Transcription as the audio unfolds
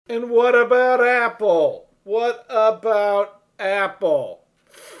And what about Apple? What about Apple?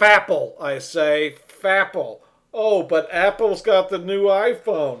 FAPPL, I say. FAPPL. Oh, but Apple's got the new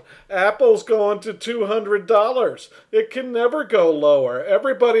iPhone. Apple's going to $200. It can never go lower.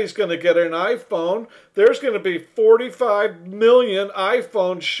 Everybody's going to get an iPhone. There's going to be 45 million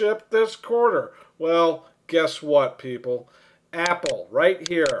iPhones shipped this quarter. Well, guess what, people? Apple, right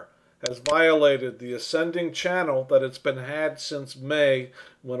here, has violated the ascending channel that it's been had since May,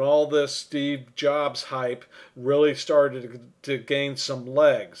 when all this Steve Jobs hype really started to gain some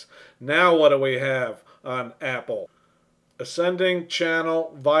legs. Now what do we have on Apple? Ascending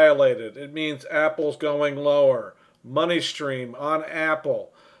channel violated. It means Apple's going lower. Money stream on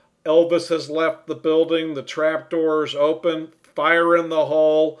Apple. Elvis has left the building. The trapdoor is open. Fire in the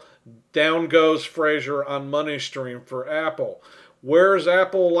hole. Down goes Fraser on money stream for Apple. Where is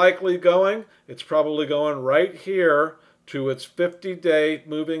Apple likely going? It's probably going right here to its 50-day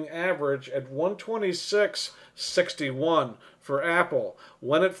moving average at 126.61 for Apple.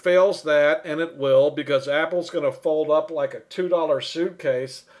 When it fails that, and it will, because Apple's going to fold up like a $2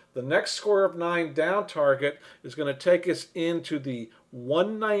 suitcase, the next square of 9 down target is going to take us into the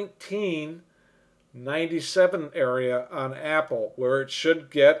 119.97 area on Apple, where it should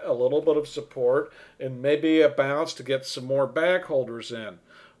get a little bit of support and maybe a bounce to get some more bag holders in.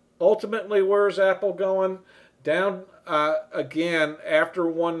 Ultimately, where's Apple going? Down again after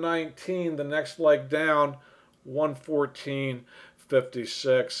 119, the next leg down,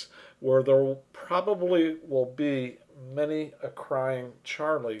 114.56, where there probably will be many a crying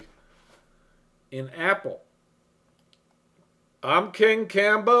Charlie in Apple. I'm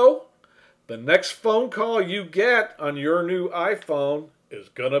KingCAMBO. The next phone call you get on your new iPhone is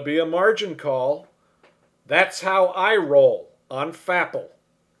going to be a margin call. That's how I roll on FAPPL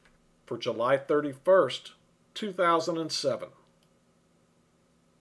for July 31st, 2007.